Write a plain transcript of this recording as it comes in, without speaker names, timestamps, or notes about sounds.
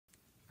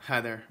Hi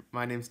there,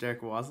 my name is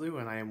Derek Wasyliw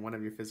and I am one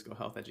of your Physical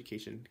Health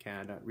Education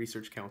Canada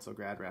Research Council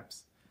grad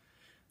reps.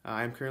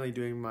 I am currently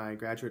doing my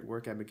graduate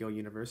work at McGill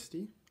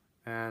University,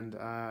 and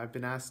I've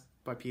been asked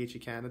by PHE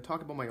Canada to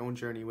talk about my own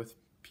journey with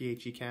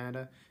PHE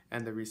Canada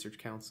and the Research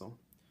Council.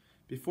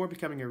 Before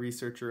becoming a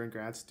researcher and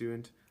grad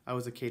student, I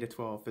was a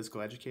K-12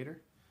 physical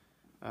educator.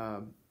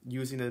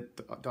 Using the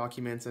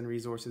documents and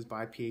resources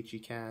by PHE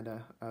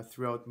Canada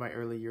throughout my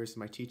early years of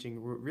my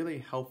teaching were really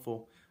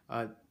helpful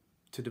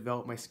to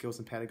develop my skills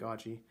in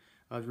pedagogy.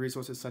 The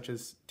resources such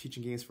as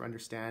Teaching Games for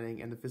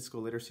Understanding and the physical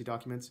literacy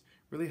documents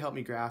really helped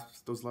me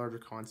grasp those larger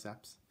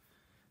concepts.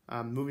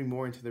 Moving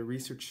more into the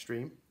research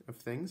stream of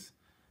things,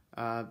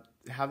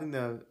 having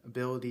the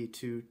ability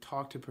to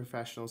talk to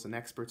professionals and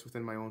experts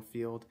within my own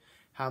field,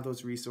 have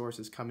those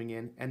resources coming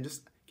in, and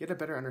just get a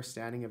better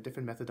understanding of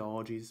different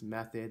methodologies,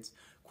 methods,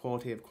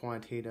 qualitative,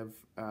 quantitative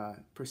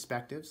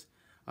perspectives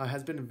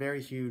has been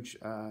very huge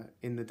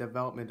in the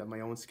development of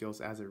my own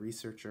skills as a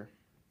researcher.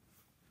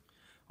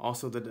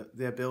 Also,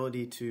 the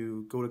ability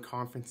to go to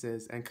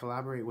conferences and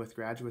collaborate with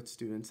graduate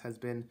students has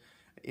been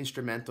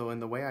instrumental in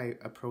the way I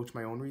approach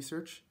my own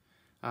research.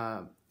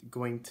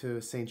 Going to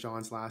St.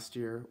 John's last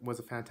year was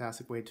a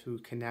fantastic way to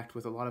connect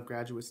with a lot of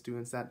graduate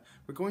students that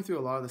were going through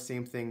a lot of the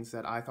same things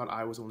that I thought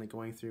I was only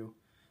going through.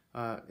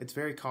 It's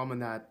very common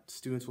that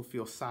students will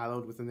feel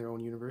siloed within their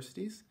own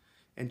universities,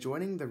 and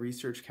joining the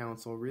Research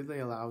Council really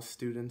allows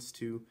students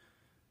to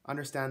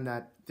understand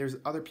that there's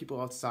other people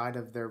outside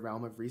of their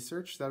realm of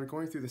research that are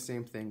going through the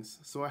same things.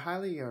 So I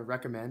highly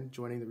recommend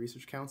joining the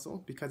Research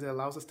Council because it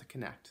allows us to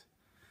connect.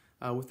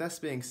 With this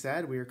being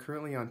said, we are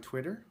currently on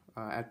Twitter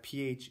at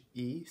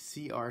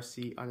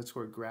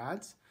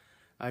PHECRC_grads.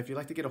 If you'd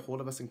like to get a hold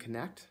of us and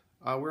connect.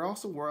 We're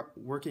also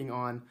working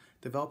on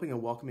developing a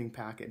welcoming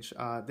package.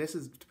 This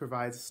is to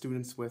provide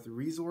students with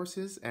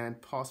resources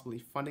and possibly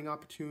funding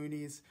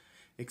opportunities,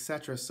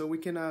 etc., so we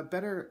can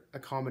better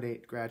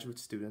accommodate graduate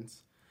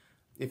students.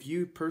 If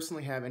you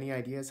personally have any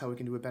ideas how we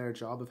can do a better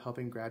job of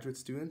helping graduate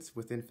students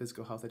within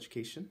physical health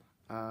education,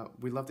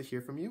 we'd love to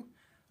hear from you.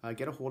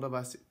 Get a hold of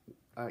us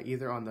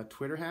either on the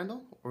Twitter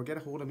handle or get a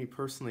hold of me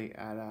personally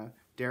at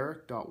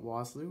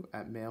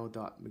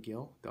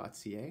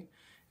derek.wasyliw@mail.mcgill.ca,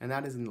 and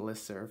that is in the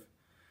listserv.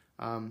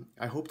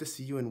 I hope to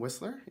see you in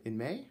Whistler in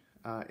May.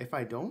 If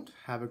I don't,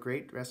 have a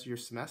great rest of your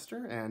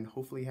semester and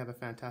hopefully have a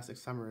fantastic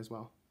summer as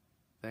well.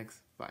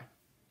 Thanks. Bye.